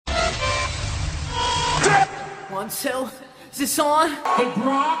1, 2. Is this on? Hey,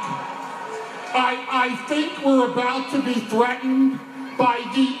 Brock, I think we're about to be threatened by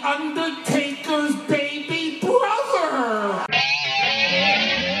The Undertaker's baby brother.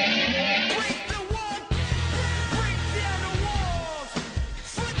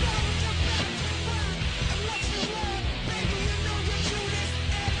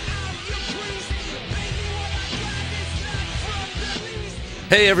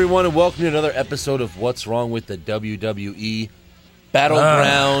 Hey everyone, and welcome to another episode of What's Wrong with the WWE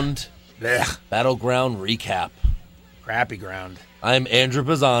Battleground Recap. Crappy ground. I'm Andrew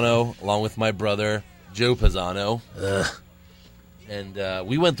Pisano, along with my brother Joe Pisano. And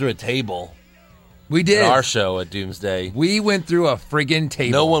we went through a table. We did. At our show at Doomsday. We went through a friggin'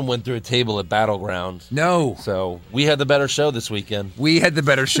 table. No one went through a table at Battleground. No. So we had the better show this weekend. We had the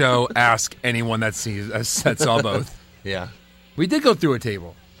better show. Ask anyone that saw both. Yeah. We did go through a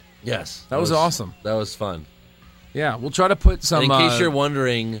table. Yes. That was awesome. That was fun. Yeah, we'll try to put some... And in case you're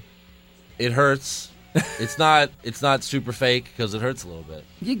wondering, it hurts. It's not super fake because it hurts a little bit.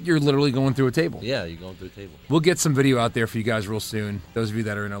 You're literally going through a table. Yeah, you're going through a table. We'll get some video out there for you guys real soon. Those of you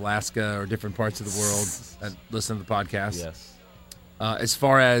that are in Alaska or different parts of the world that listen to the podcast. Yes. As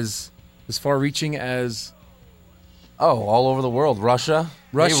far reaching as... Oh, all over the world. Russia.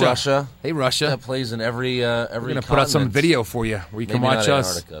 Hey, Russia. Hey, Russia. That plays in every We're going to put out some video for you where you can watch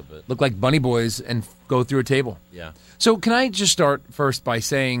us look like bunny boys and go through a table. Yeah. So can I just start first by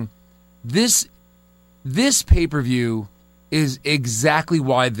saying this pay-per-view is exactly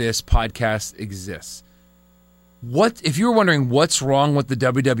why this podcast exists. If you're wondering what's wrong with the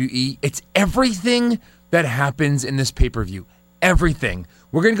WWE, it's everything that happens in this pay-per-view. Everything.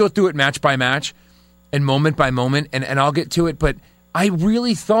 We're going to go through it match by match and moment by moment, and I'll get to it, but I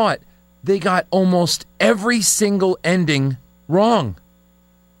really thought they got almost every single ending wrong.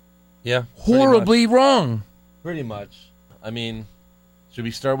 Yeah. Horribly wrong. Pretty much. I mean, should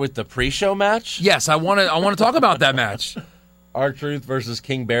we start with the pre-show match? Yes, I want to talk about that match. R-Truth versus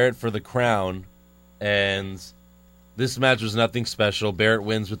King Barrett for the crown, and this match was nothing special. Barrett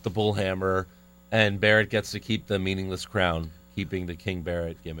wins with the bullhammer, and Barrett gets to keep the meaningless crown, keeping the King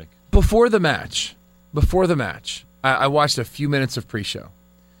Barrett gimmick. Before the match, I watched a few minutes of pre-show,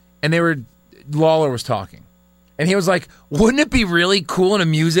 and Lawler was talking, and he was like, wouldn't it be really cool and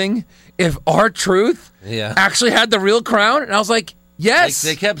amusing if R-Truth actually had the real crown? And I was like, yes.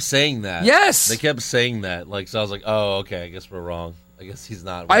 Like, they kept saying that. Yes. They kept saying that. So I was like, oh, okay, I guess we're wrong. I guess he's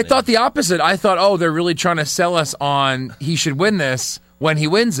not I winning. thought the opposite. I thought, oh, they're really trying to sell us on he should win this when he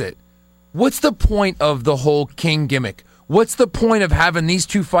wins it. What's the point of the whole King gimmick? What's the point of having these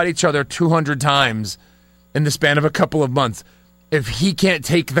two fight each other 200 times in the span of a couple of months if he can't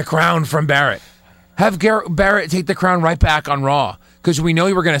take the crown from Barrett? Have Barrett take the crown right back on Raw, because we know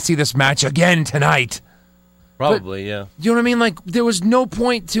we were going to see this match again tonight. Probably, yeah. You know what I mean? Like, there was no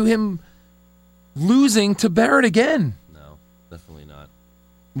point to him losing to Barrett again. No, definitely not.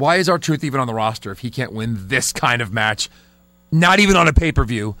 Why is R-Truth even on the roster if he can't win this kind of match? Not even on a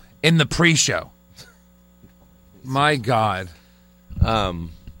pay-per-view, in the pre-show. My God.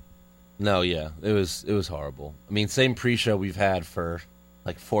 No, yeah, it was horrible. I mean, same pre-show we've had for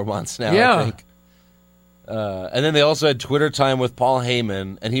like 4 months now, yeah. I think. And then they also had Twitter time with Paul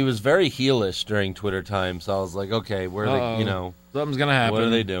Heyman, and he was very heelish during Twitter time. So I was like, okay, where are they? Something's gonna happen. What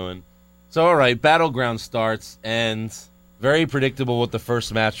are they doing? So all right, Battleground starts, and very predictable what the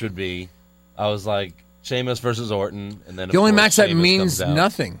first match would be. I was like, Sheamus versus Orton, and then the only match that Sheamus means comes out.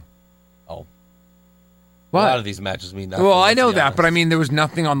 nothing. Oh. What? A lot of these matches mean nothing. Well, I know that, but I mean, there was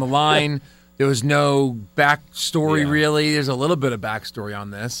nothing on the line. There was no backstory, really. There's a little bit of backstory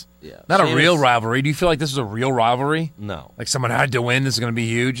on this. Yeah. Not a real rivalry. Do you feel like this is a real rivalry? No. Like someone had to win, this is going to be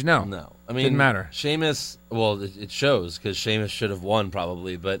huge? No. No. I mean, didn't matter. Sheamus, well, it shows, because Sheamus should have won,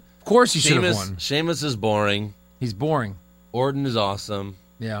 probably, but... Of course he should have won. Sheamus is boring. He's boring. Orton is awesome.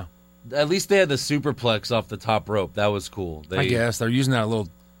 Yeah. At least they had the superplex off the top rope. That was cool. I guess. They're using that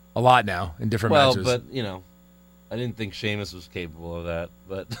a lot now in different matches. Well, but, I didn't think Sheamus was capable of that,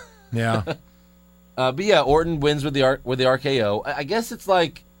 but... Yeah. But yeah, Orton wins with the RKO. I guess it's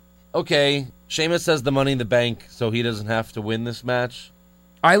like, okay, Sheamus has the Money in the Bank, so he doesn't have to win this match.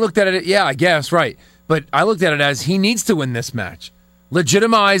 I looked at it, yeah, I guess, right. But I looked at it as he needs to win this match.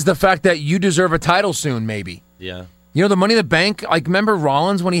 Legitimize the fact that you deserve a title soon, maybe. Yeah. The Money in the Bank, like, remember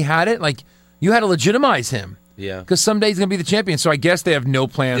Rollins when he had it? Like, you had to legitimize him. Yeah. Because someday he's going to be the champion. So I guess they have no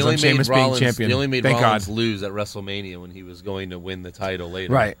plans on Sheamus being champion. They only made Thank Rollins God. lose at WrestleMania when he was going to win the title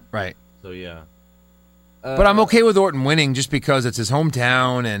later. Right. So, yeah. But I'm okay with Orton winning just because it's his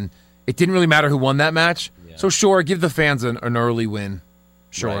hometown and it didn't really matter who won that match. Yeah. So, sure, give the fans an early win.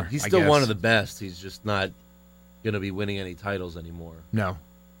 Sure. Right. He's still one of the best. He's just not going to be winning any titles anymore No.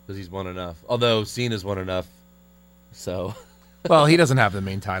 because he's won enough. Although Cena's won enough, so Well, he doesn't have the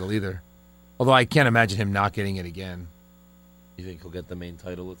main title either. Although I can't imagine him not getting it again. you think he'll get the main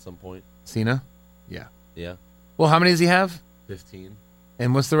title at some point? Cena? Yeah. Yeah, Well, how many does he have? 15,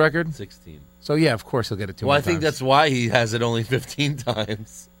 And what's the record? 16. So, yeah, of course he'll get it 2 Well, more I think times. that's why he has it only 15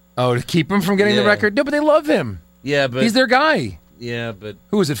 times. Oh, to keep him from getting the Yeah. record? No, but they love him. Yeah, but He's their guy. yeah, but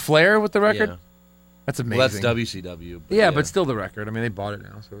Who is it, Flair with the record? yeah. That's amazing. Well, that's WCW. Yeah, but still the record. I mean, they bought it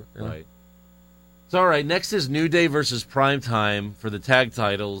now. So, yeah. Right. So, all right, next is New Day versus Primetime for the tag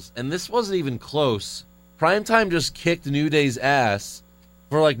titles, and this wasn't even close. Primetime just kicked New Day's ass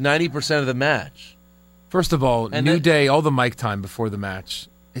for like 90% of the match. First of all, And New then- Day, all the mic time before the match,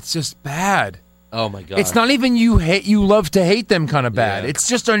 it's just bad. Oh my god! It's not even you love to hate them kind of bad. Yeah. It's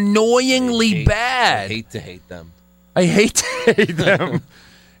just annoyingly bad. I hate to hate them. I hate to hate them.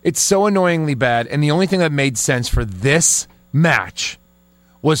 It's so annoyingly bad. And the only thing that made sense for this match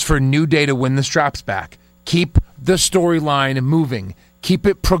was for New Day to win the straps back. Keep the storyline moving. Keep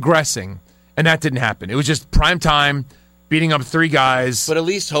it progressing. And that didn't happen. It was just prime time, beating up 3 guys. But at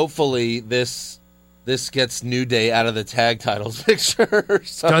least, hopefully, this gets New Day out of the tag titles picture. Or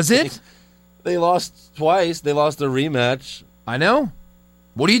something. Does it? They lost twice. They lost a rematch. I know.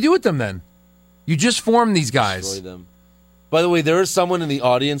 What do you do with them then? You just formed these guys. Destroy them. By the way, there was someone in the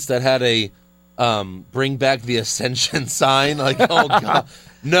audience that had a "Bring Back the Ascension" sign. Like, oh god,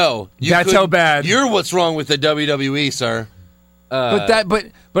 no! That's how bad. You're what's wrong with the WWE, sir. But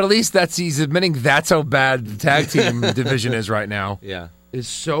at least he's admitting that's how bad the tag team division is right now. Yeah. It's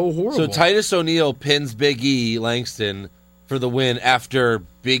so horrible. So Titus O'Neil pins Big E Langston for the win after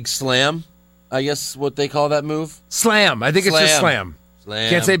Big Slam. I guess what they call that move. Slam. I think it's just slam. Slam.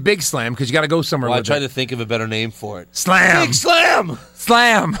 Can't say big slam because you got to go somewhere Well, I with tried it. to think of a better name for it. Slam. Big Slam.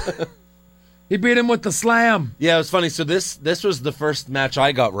 Slam. He beat him with the slam. Yeah, it was funny. So this was the first match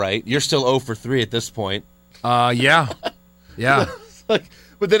I got right. You're still 0 for 3 at this point. Yeah. Yeah.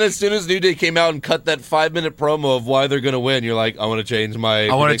 But then as soon as New Day came out and cut that 5-minute promo of why they're going to win, you're like, I want to change my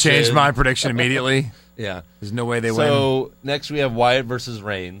I want to prediction. change my prediction immediately. Yeah. There's no way they win. So next we have Wyatt versus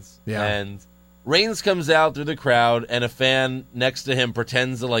Reigns. Yeah. And Reigns comes out through the crowd, and a fan next to him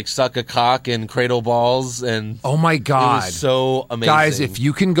pretends to like suck a cock and cradle balls, and Oh my it God. was so amazing. Guys, if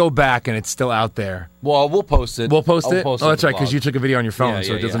you can go back and it's still out there, well, we'll post it. we'll post I'll it. Post Oh, it that's on right, the because you blog. took a video on your phone, Yeah,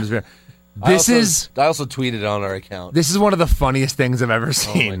 so it yeah, doesn't yeah. disappear. I also tweeted on our account. This is one of the funniest things I've ever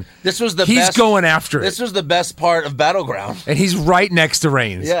seen. This was the He's best. going after it. This was the best part of Battleground. And he's right next to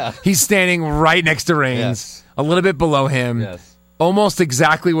Reigns. Yeah. He's standing right next to Reigns, Yes. a little bit below him, Yes. almost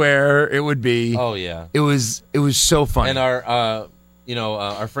exactly where it would be. Oh yeah. It was so funny. And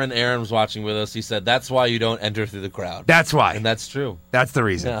our friend Aaron was watching with us. He said that's why you don't enter through the crowd. That's why. And that's true. That's the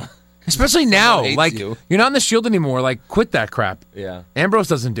reason. Yeah. Especially now. hates Like, you. you're not in the Shield anymore. Like, quit that crap. Yeah. Ambrose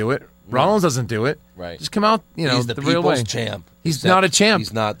doesn't do it. Rollins doesn't do it. Right. Just come out, He's the real way. people's champ. He's Except not a champ.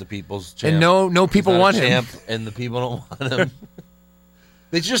 He's not the people's champ. And no people He's not want a him. champ, and the people don't want him.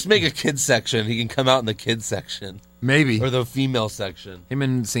 They should just make a kids section. He can come out in the kids section Maybe. or the female section Him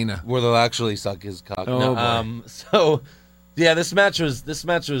and Cena. where they'll actually suck his cock. Oh, No, so yeah, this match was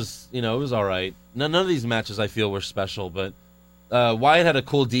it was all right. None of these matches I feel were special, but Wyatt had a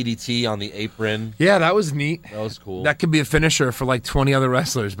cool DDT on the apron. Yeah, that was neat. That was cool. That could be a finisher for like 20 other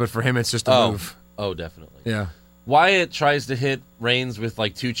wrestlers, but for him, it's just a move. Oh, definitely. Yeah. Wyatt tries to hit Reigns with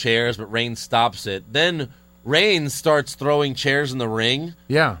like 2 chairs, but Reigns stops it. Then Reigns starts throwing chairs in the ring,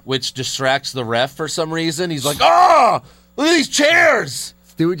 Yeah. which distracts the ref for some reason. He's like, "Oh, look at these chairs!"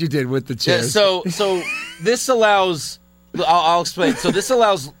 Do what you did with the Yeah, chairs. so this allows. I'll explain. So this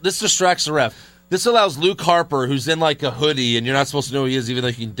distracts the ref. This allows Luke Harper, who's in like a hoodie, and you're not supposed to know who he is, even though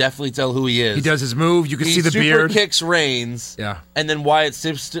you can definitely tell who he is. He does his move. You can He see the super beard. kicks Reigns. Yeah. And then Wyatt's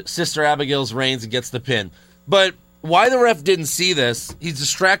sister Abigail's Reigns and gets the pin. But why the ref didn't see this, he's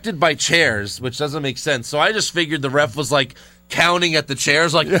distracted by chairs, which doesn't make sense. So I just figured the ref was like counting at the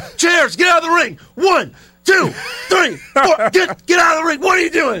chairs, like, chairs, get out of the ring. 1, 2, 3, 4, get out of the ring. What are you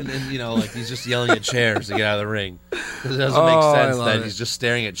doing? And, like he's just yelling at chairs to get out of the ring. Because it doesn't make Oh, I sense love that it. he's just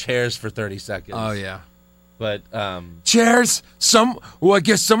staring at chairs for 30 seconds. Oh, yeah. But, Chairs. I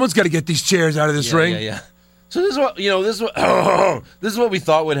guess someone's got to get these chairs out of this ring. Yeah. So this is what this is what we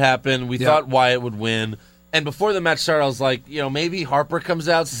thought would happen. We thought Wyatt would win. And before the match started, I was like, maybe Harper comes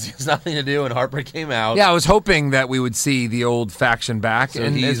out since he has nothing to do, and Harper came out. Yeah, I was hoping that we would see the old faction back, So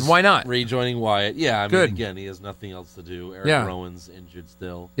and he's why not? rejoining Wyatt? Yeah, I mean, Good. again, he has nothing else to do. Eric Yeah. Rowan's injured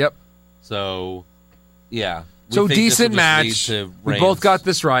still. Yep. So, yeah. We So think this decent will just lead match. to We Reigns. both got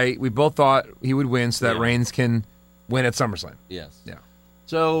this right. We both thought he would win so that Yeah. Reigns can win at SummerSlam. Yes. Yeah.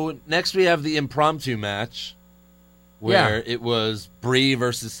 So next we have the impromptu match. where it was Brie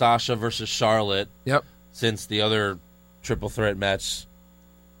versus Sasha versus Charlotte. Yep. Since the other triple threat match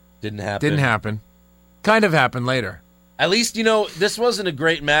didn't happen. Didn't happen. Kind of happened later. At least, this wasn't a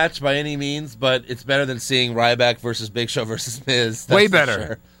great match by any means, but it's better than seeing Ryback versus Big Show versus Miz. Way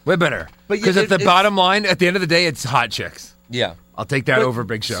better. Way better. Because at the bottom line, at the end of the day, it's hot chicks. Yeah. I'll take that over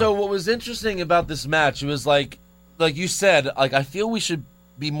Big Show. So what was interesting about this match, it was like you said, I feel we should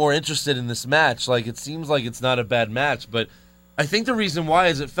be more interested in this match. It seems like it's not a bad match, but I think the reason why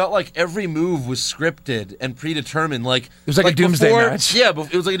is it felt like every move was scripted and predetermined. It was like a doomsday match. Yeah,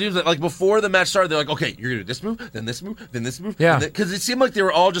 it was like a doomsday. Before the match started, they're like, okay, you're going to do this move, then this move, then this move. Yeah. Because it seemed like they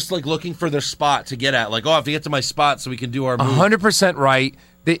were all just looking for their spot to get at. I have to get to my spot so we can do our move. 100% right.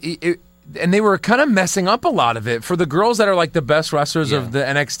 And they were kind of messing up a lot of it. For the girls that are the best wrestlers of the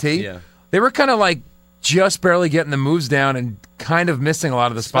NXT, they were kind of just barely getting the moves down and kind of missing a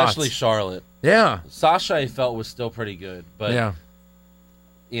lot of the spots. Especially Charlotte. Yeah. Sasha, I felt, was still pretty good. But, yeah.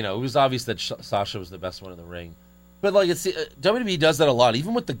 It was obvious that Sasha was the best one in the ring. But, WWE does that a lot.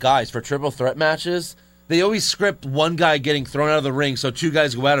 Even with the guys, for triple threat matches, they always script one guy getting thrown out of the ring so two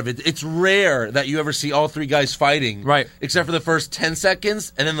guys go out of it. It's rare that you ever see all three guys fighting. Right. Except for the first 10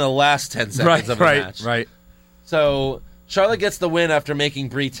 seconds and then the last 10 seconds of the match. Right. So, Charlotte gets the win after making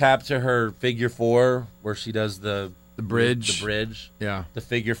Brie tap to her figure four, where she does the bridge. The bridge. Yeah. The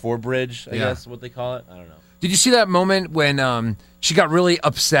figure four bridge, I guess what they call it. I don't know. Did you see that moment when she got really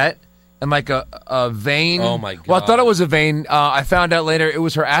upset and a vein? Oh, my God. Well, I thought it was a vein. I found out later it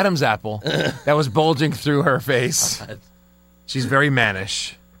was her Adam's apple that was bulging through her face. God. She's very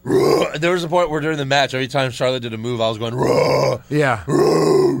mannish. There was a point where during the match, every time Charlotte did a move, I was going, "Ruh!" Yeah.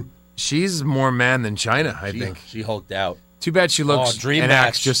 She's more man than China, I think. She hulked out. Too bad she looks dream and match.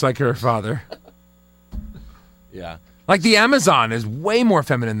 acts just like her father. Yeah. The Amazon is way more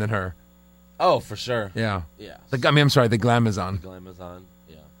feminine than her. Oh, for sure. Yeah. Yeah. I'm sorry, the Glamazon. Glamazon,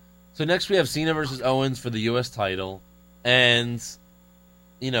 yeah. So next we have Cena versus Owens for the U.S. title. And,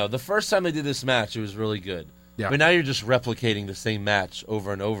 the first time they did this match, it was really good. Yeah. But now you're just replicating the same match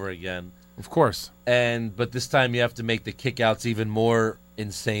over and over again. Of course. But this time you have to make the kickouts even more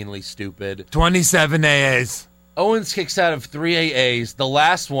insanely stupid. 27 AAs. Owens kicks out of 3 AAs. The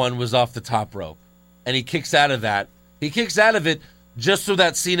last one was off the top rope. And he kicks out of that. He kicks out of it just so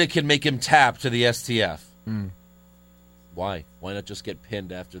that Cena can make him tap to the STF. Why? Why not just get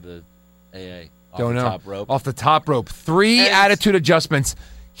pinned after the AA? Don't know. Top rope? Off the top rope. 3 attitude adjustments.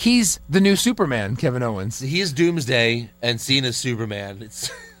 He's the new Superman, Kevin Owens. He's Doomsday, and Cena's Superman.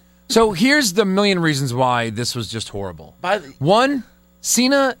 So here's the million reasons why this was just horrible. One,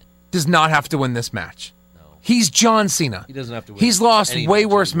 Cena does not have to win this match. No. He's John Cena. He doesn't have to win. He's lost way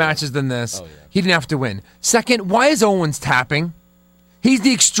worse matches than this. Oh, yeah. He didn't have to win. Second, why is Owens tapping? He's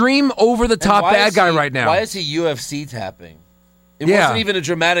the extreme over-the-top bad guy right now. Why is he UFC tapping? It wasn't even a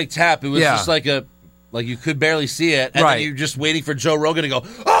dramatic tap. It was just like you could barely see it, and then you're just waiting for Joe Rogan to go,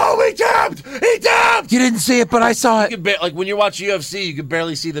 "Oh, he tapped! He tapped!" You didn't see it, but I saw it. When you watch UFC, you could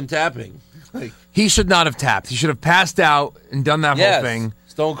barely see them tapping. He should not have tapped. He should have passed out and done that whole thing.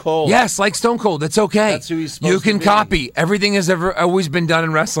 Stone Cold. Yes, like Stone Cold. It's okay. That's who he's supposed You can to be. copy. Everything has always been done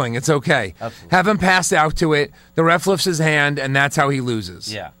in wrestling. It's okay. Absolutely. Have him pass out to it. The ref lifts his hand, and that's how he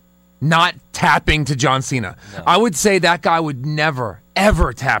loses. Yeah. Not tapping to John Cena. No. I would say that guy would never,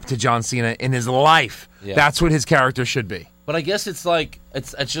 ever tap to John Cena in his life. Yeah. That's what his character should be. But I guess it's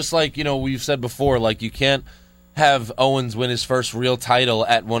just like, we've said before, you can't have Owens win his first real title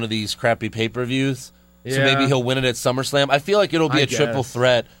at one of these crappy pay-per-views. So maybe he'll win it at SummerSlam. I feel like it'll be a triple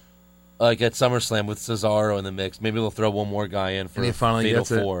threat at SummerSlam with Cesaro in the mix. Maybe they'll throw one more guy in for Fatal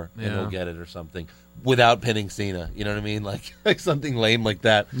 4 and he'll get it or something without pinning Cena. You know what I mean? Like something lame like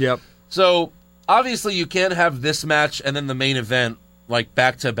that. Yep. So obviously you can't have this match and then the main event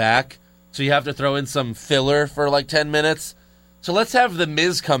back to back. So you have to throw in some filler for 10 minutes. So let's have The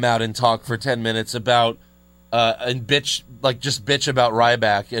Miz come out and talk for 10 minutes about and bitch about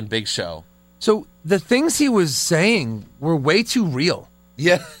Ryback and Big Show. So the things he was saying were way too real.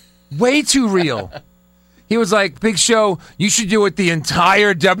 Yeah. Way too real. He was like, Big Show, you should do what the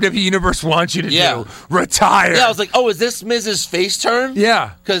entire WWE Universe wants you to do. Retire. Yeah, I was like, oh, is this Miz's face turn?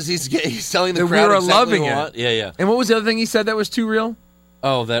 Yeah. Because he's telling the That crowd we were exactly loving what. it. Yeah. And what was the other thing he said that was too real?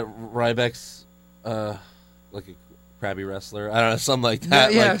 Oh, that Ryback's like a crabby wrestler. I don't know, something like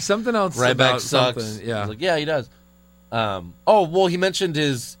that. Yeah, something else. Ryback about sucks. something. Yeah. I was like, yeah, he does. Well, he mentioned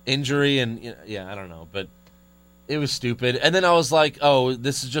his injury, and I don't know, but it was stupid. And then I was like, oh,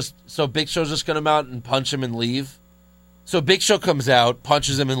 this is just so Big Show's just gonna come out and punch him and leave. So Big Show comes out,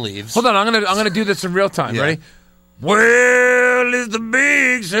 punches him, and leaves. Hold on, I'm gonna do this in real time. Yeah. Ready? Well, it's the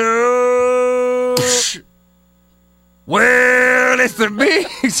Big Show. well, it's the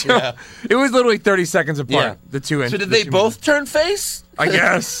Big Show. Yeah. It was literally 30 seconds apart, Yeah. the two. So did they both turn face? I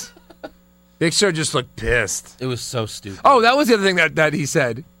guess. Big Show just looked pissed. It was so stupid. Oh, that was the other thing that he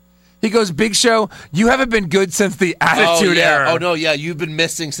said. He goes, Big Show, you haven't been good since the Attitude Era. Oh, no, yeah, you've been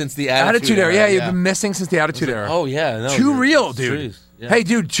missing since the Attitude Era. Yeah, you've been missing since the Attitude Era. Oh, yeah. No, too real, dude. Yeah. Hey,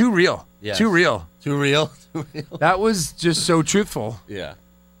 dude, too real. Yes. Too real. Too real? Too real. That was just so truthful. Yeah.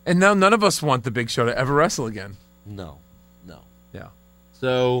 And now none of us want the Big Show to ever wrestle again. No. Yeah.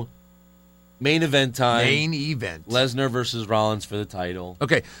 So, main event time. Main event. Lesnar versus Rollins for the title.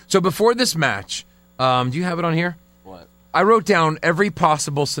 Okay, so before this match, do you have it on here? What? I wrote down every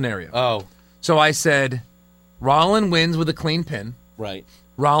possible scenario. Oh, So I said, Rollins wins with a clean pin. right.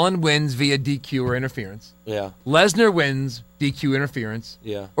 Rollins wins via DQ or interference. Yeah. Lesnar wins DQ interference.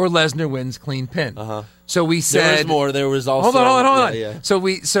 Yeah. Or Lesnar wins clean pin. Uh-huh. So we said... There was more. There was also... Hold on. Yeah. So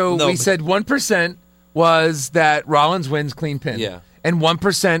we No, but- said 1% was that Rollins wins clean pin. Yeah. And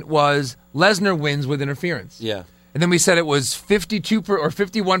 1% was Lesnar wins with interference. Yeah. And then we said it was 52 or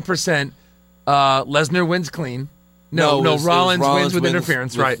 51% Lesnar wins clean. No, it was Rollins wins with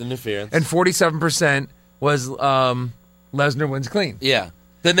interference, with right? interference. And 47% was Lesnar wins clean. Yeah.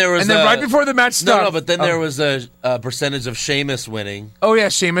 Then there was... And then right before the match started... No, but then there was a percentage of Sheamus winning. Oh, yeah,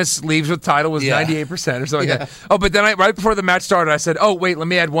 Sheamus leaves with title was Yeah. 98% or something like Yeah. that. Oh, but then right before the match started, I said, oh, wait, let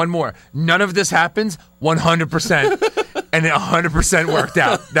me add one more. None of this happens 100%. And it 100% worked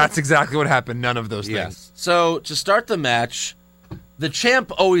out. That's exactly what happened. None of those things. Yes. So, to start the match, the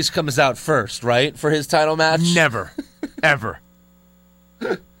champ always comes out first, right? For his title match? Never. Ever.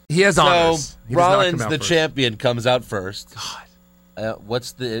 He has So, honors. He does not come Rollins, out the first. champion, comes out first. God.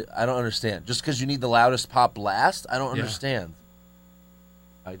 What's the... I don't understand. Just because you need the loudest pop last? I don't Yeah. understand.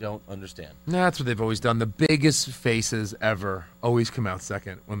 I don't understand. Nah, that's what they've always done. The biggest faces ever always come out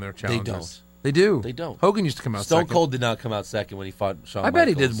second when they're challengers. don't. They do. They don't. Hogan used to come out Stone second. Cold did not come out second when he fought Shawn I bet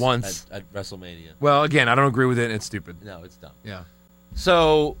he Michaels did once. at WrestleMania. Well, again, I don't agree with it. And it's stupid. No, it's dumb. Yeah.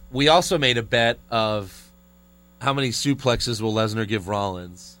 So we also made a bet of how many suplexes will Lesnar give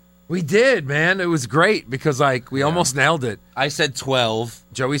Rollins. We did, man. It was great because, we almost nailed it. I said 12.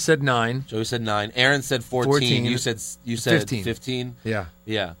 Joey said 9. Joey said 9. Aaron said 14. 14. You said 15. 15. Yeah.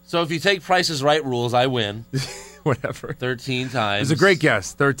 Yeah. So if you take Price is Right rules, I win Whatever. 13 It times. was a great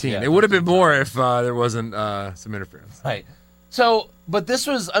guess. 13. Yeah, It would have been 13 more if there wasn't some interference. Right. So, but this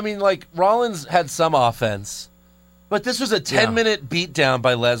was, Rollins had some offense, but this was a 10-minute beatdown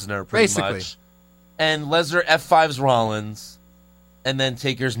by Lesnar, pretty Basically. much. And Lesnar F5s Rollins, and then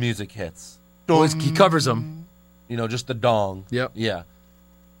Taker's music hits. Well, he covers him. Just the dong. Yep. Yeah.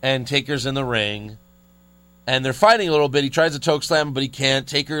 And Taker's in the ring, and they're fighting a little bit. He tries to choke slam him, but he can't.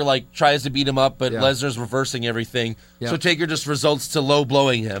 Taker, tries to beat him up, but Yeah. Lesnar's reversing everything. Yep. So Taker just results to low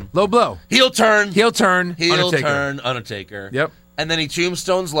blowing him. Low blow. Heel turn. Heel turn. Undertaker. Undertaker. Yep. And then he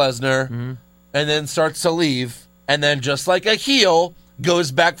tombstones Lesnar, and then starts to leave, and then just like a heel,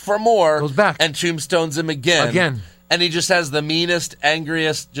 goes back for more. Goes back. And tombstones him again. Again. And he just has the meanest,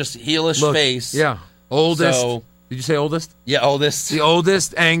 angriest, just heelish Look, face. Yeah. Oldest. So- Did you say oldest? Yeah, all this. The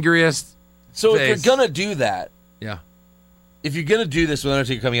oldest, angriest. So if face. you're going to do that, Yeah. if you're going to do this with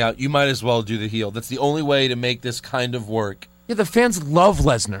Undertaker coming out, you might as well do the heel. That's the only way to make this kind of work. Yeah, the fans love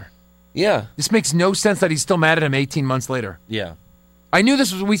Lesnar. Yeah. This makes no sense that he's still mad at him 18 months later. Yeah. I knew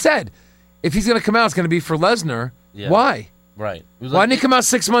this was what we said. If he's going to come out, it's going to be for Lesnar. Yeah. Why? Right. It was Why didn't he come out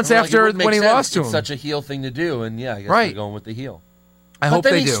 6 months it after wouldn't make when he sense. lost to It's him? such a heel thing to do, and yeah, I guess Right. they're going with the heel. I But hope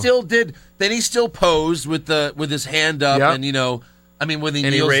then they he do. still did. Then he still posed with his hand up, Yep. and when he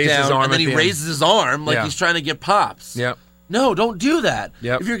And he kneels raised his down, arm and then at he the end. raises his arm like Yeah. he's trying to get pops. Yep. No, don't do that.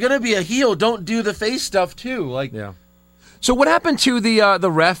 Yep. If you're gonna be a heel, don't do the face stuff too. Yeah. So what happened to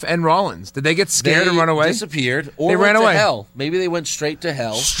the ref and Rollins? Did they get scared and run away? Disappeared, or They went ran to away. hell. Maybe they went straight to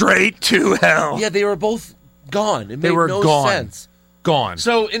hell. Straight to hell. Yeah, they were both gone. It They made were no gone. sense. Gone.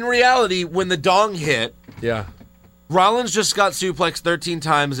 So in reality, when the dong hit, Yeah. Rollins just got suplexed 13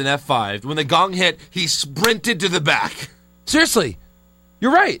 times in F5. When the gong hit, he sprinted to the back. Seriously,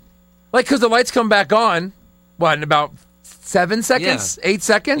 you're right. Because the lights come back on, in about 7 seconds, 8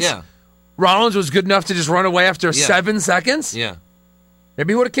 seconds? Yeah. Rollins was good enough to just run away after 7 seconds? Yeah.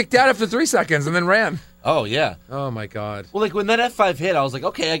 Maybe he would have kicked out after 3 seconds and then ran. Oh, yeah. Oh, my God. Well, when that F5 hit, I was like,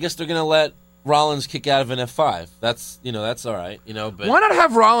 okay, I guess they're going to let Rollins kick out of an F5. That's all right, but Why not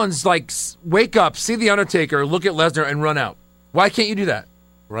have Rollins, wake up, see The Undertaker, look at Lesnar, and run out? Why can't you do that?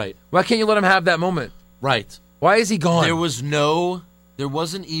 Right. Why can't you let him have that moment? Right. Why is he gone? There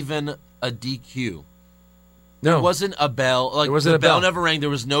wasn't even a DQ. no. There wasn't a bell. There wasn't the a bell. never rang. There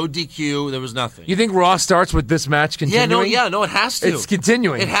was no DQ. There was nothing. You think Raw starts with this match continuing? No, it has to. It's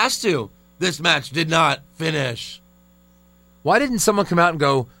continuing. It has to. This match did not finish. Why didn't someone come out and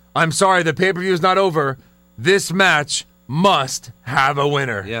go, I'm sorry, the pay-per-view is not over. This match must have a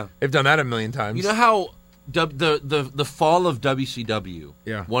winner. Yeah. They've done that a million times. You know how the fall of WCW,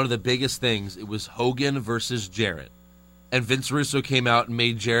 Yeah. one of the biggest things, it was Hogan versus Jarrett. And Vince Russo came out and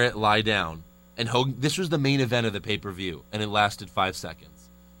made Jarrett lie down. And Hogan, this was the main event of the pay-per-view, and it lasted 5 seconds.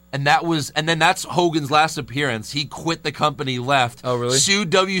 And then that's Hogan's last appearance. He quit the company, left. Oh, really? Sued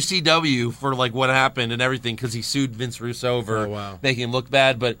WCW for like what happened and everything because he sued Vince Russo for making him look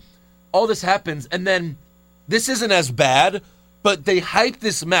bad. But all this happens, and then this isn't as bad, but they hyped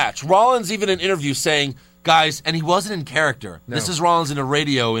this match. Rollins even in an interview saying, guys, and he wasn't in character. No. This is Rollins in a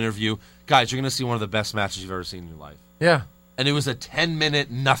radio interview. Guys, you're going to see one of the best matches you've ever seen in your life. Yeah. And it was a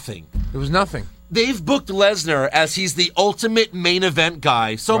 10-minute nothing. It was nothing. They've booked Lesnar as he's the ultimate main event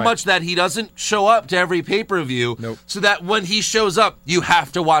guy, so Right. much that he doesn't show up to every pay-per-view, Nope. so that when he shows up, you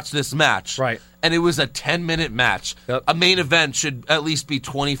have to watch this match. Right. And it was a 10-minute match. Yep. A main event should at least be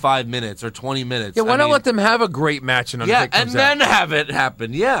 25 minutes or 20 minutes. Yeah, why not let them have a great match and Undertaker and comes then out? have it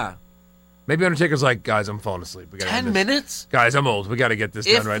happen, yeah. Maybe Undertaker's like, guys, I'm falling asleep. We gotta end 10 this. minutes? Guys, I'm old. We got to get this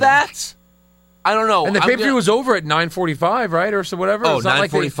If done right that, I don't know. now. And the I'm pay-per-view gonna- was over at 9:45, right? Or so whatever. Oh, It's not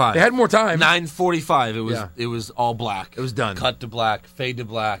like 9:45. they had more time. 9:45. Yeah. It was all black. It was done. Cut to black, fade to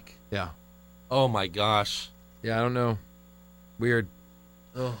black. Yeah. Oh my gosh. Yeah, I don't know. Weird.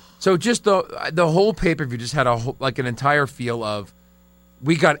 So just the whole pay-per-view just had like an entire feel of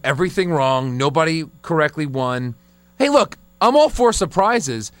we got everything wrong. Nobody correctly won. Hey, look, I'm all for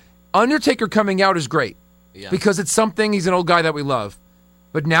surprises. Undertaker coming out is great because it's something. He's an old guy that we love.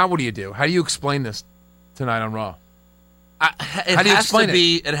 But now what do you do? How do you explain this tonight on Raw? How do you explain it?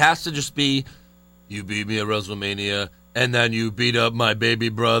 It has to just be, you beat me at WrestleMania, and then you beat up my baby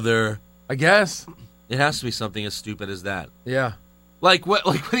brother. I guess. It has to be something as stupid as that. Yeah. Like what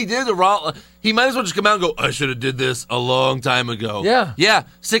he did to Raw, he might as well just come out and go, I should have did this a long time ago. Yeah. Yeah,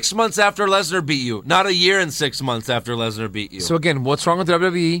 6 months after Lesnar beat you. Not a year and 6 months after Lesnar beat you. So again, what's wrong with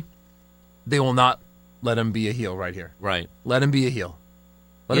WWE? They will not let him be a heel right here. right. Let him be a heel.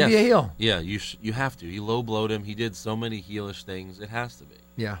 Let him be a heel. Yeah, you have to. You low-blowed him. He did so many heelish things. It has to be.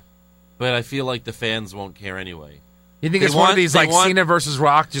 Yeah. But I feel like the fans won't care anyway. You think They it's one want- of these they like want- Cena versus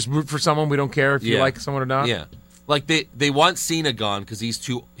Rock? Just root for someone. We don't care if you Yeah. like someone or not. Yeah. Like they want Cena gone because he's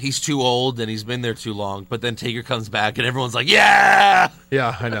too old and he's been there too long. But then Taker comes back and everyone's like, yeah.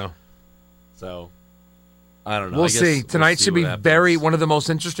 Yeah, I know. So I don't know. We'll I guess see. Tonight see should what be happens. one of the most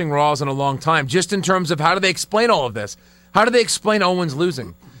interesting Raws in a long time. Just in terms of how do they explain all of this? How do they explain Owens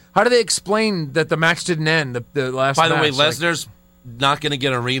losing? How do they explain that the match didn't end? The last. By the way, match? Like, Lesnar's not going to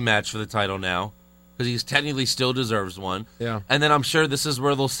get a rematch for the title now because he's technically still deserves one. Yeah. And then I'm sure this is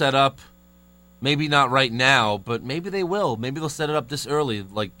where they'll set up. Maybe not right now, but maybe they will. Maybe they'll set it up this early,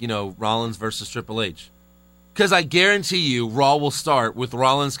 like, Rollins versus Triple H. Because I guarantee you, Raw will start with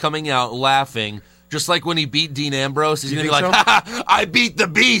Rollins coming out laughing, just like when he beat Dean Ambrose. He's You going to be think like, ha ha, I beat the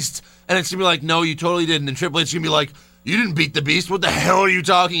Beast. And it's going to be like, no, you totally didn't. And Triple H is going to be like, you didn't beat the Beast. What the hell are you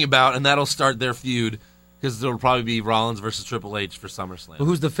talking about? And that'll start their feud because it'll probably be Rollins versus Triple H for SummerSlam. well,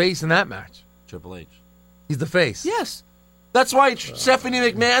 who's the face in that match? Triple H. He's the face. Yes. That's why Stephanie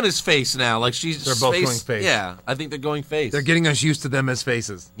McMahon is face now. Like They're both going face. Yeah, I think they're going face. They're getting us used to them as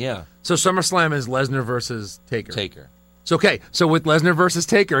faces. yeah, So SummerSlam is Lesnar versus Taker. Taker. So okay. So with Lesnar versus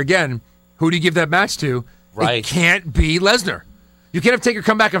Taker again, who do you give that match to? Right. It can't be Lesnar. You can't have Taker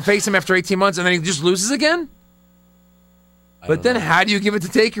come back and face him after 18 months and then he just loses again. But then how do you give it to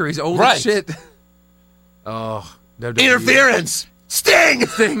Taker? He's old Right. as shit. Oh, WWE. Interference. Sting.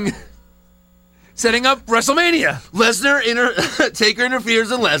 Thing. Setting up WrestleMania. Taker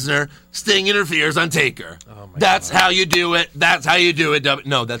interferes on Lesnar. Sting interferes on Taker. Oh That's how you do it. That's how you do it.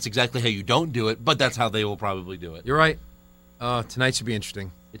 No, that's exactly how you don't do it. But that's how they will probably do it. You're right. Tonight should be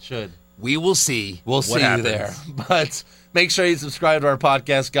interesting. It should. We will see. We'll what see happens. you there. But make sure you subscribe to our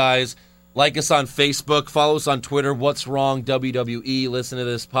podcast, guys. Like us on Facebook. Follow us on Twitter. What's Wrong WWE. Listen to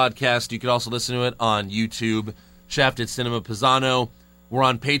this podcast. You can also listen to it on YouTube. Shafted Cinema Pisano. We're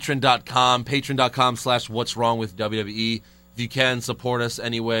on patreon.com. Patreon.com/What's Wrong with WWE. If you can, support us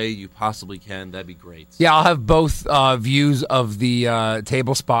any way you possibly can. That'd be great. Yeah, I'll have both views of the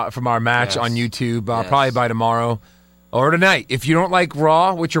table spot from our match Yes. on YouTube Yes. probably by tomorrow or tonight. If you don't like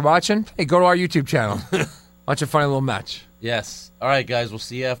Raw, what you're watching, hey, go to our YouTube channel. Watch a funny little match. Yes. All right, guys. We'll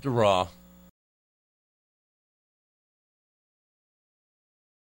see you after Raw.